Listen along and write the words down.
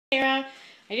Sarah.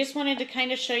 I just wanted to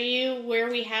kind of show you where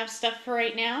we have stuff for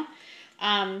right now.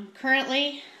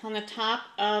 Currently on the top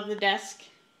of the desk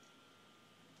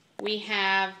we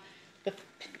have the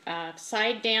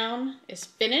side down is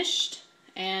finished,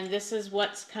 and this is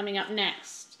what's coming up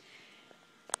next.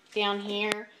 Down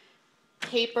here,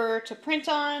 paper to print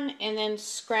on, and then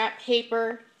scrap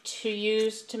paper to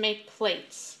use to make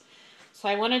plates. So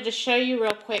I wanted to show you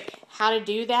real quick how to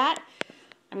do that.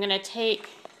 I'm going to take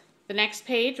the next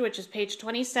page, which is page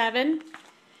 27,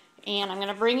 and I'm going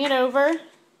to bring it over,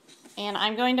 and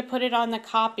I'm going to put it on the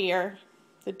copier,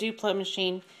 the Duplo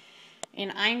machine,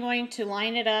 and I'm going to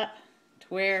line it up to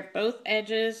where both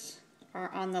edges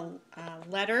are on the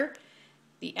letter,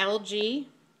 the LG,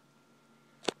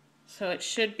 so it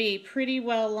should be pretty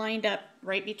well lined up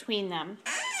right between them.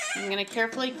 I'm going to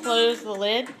carefully close the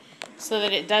lid so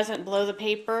that it doesn't blow the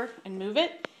paper and move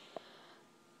it.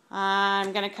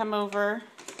 I'm going to come over,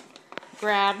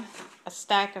 grab a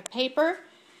stack of paper,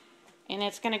 and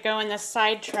it's going to go in this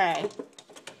side tray.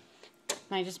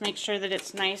 And I just make sure that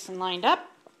it's nice and lined up,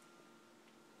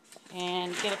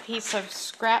 and get a piece of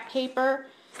scrap paper.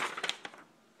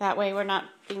 That way we're not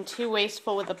being too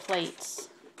wasteful with the plates.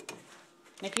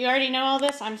 And if you already know all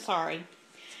this, I'm sorry.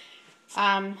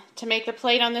 To make the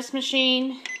plate on this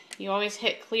machine, you always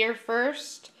hit clear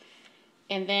first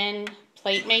and then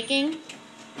plate making.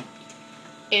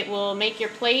 It will make your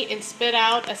plate and spit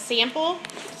out a sample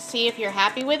to see if you're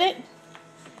happy with it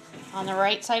on the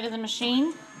right side of the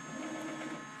machine.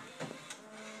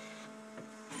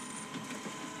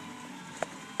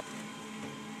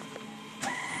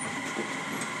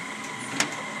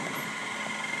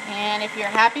 And if you're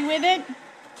happy with it,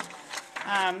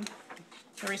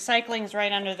 the recycling is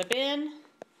right under the bin.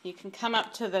 You can come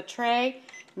up to the tray,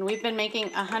 and we've been making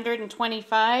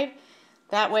 125.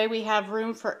 That way we have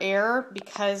room for error,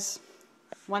 because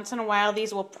once in a while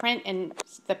these will print and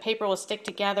the paper will stick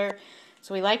together.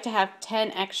 So we like to have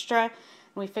 10 extra. And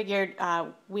we figured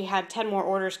we had 10 more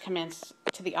orders come in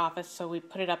to the office, so we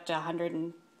put it up to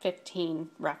 115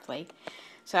 roughly.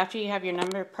 So after you have your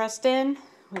number pressed in,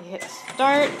 we hit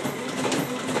start,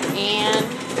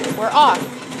 and we're off.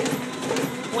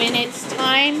 When it's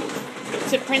time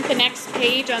to print the next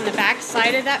page on the back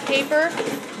side of that paper,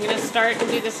 I'm going to start and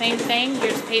do the same thing.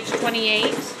 Here's page 28.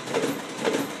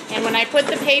 And when I put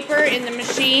the paper in the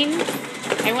machine,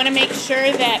 I want to make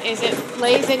sure that as it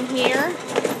lays in here,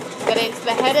 that it's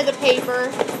the head of the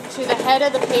paper to the head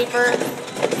of the paper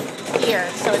here.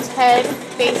 So it's head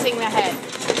facing the head.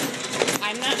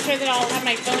 I'm not sure that I'll have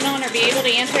my phone on or be able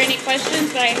to answer any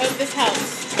questions, but I hope this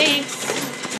helps. Thanks.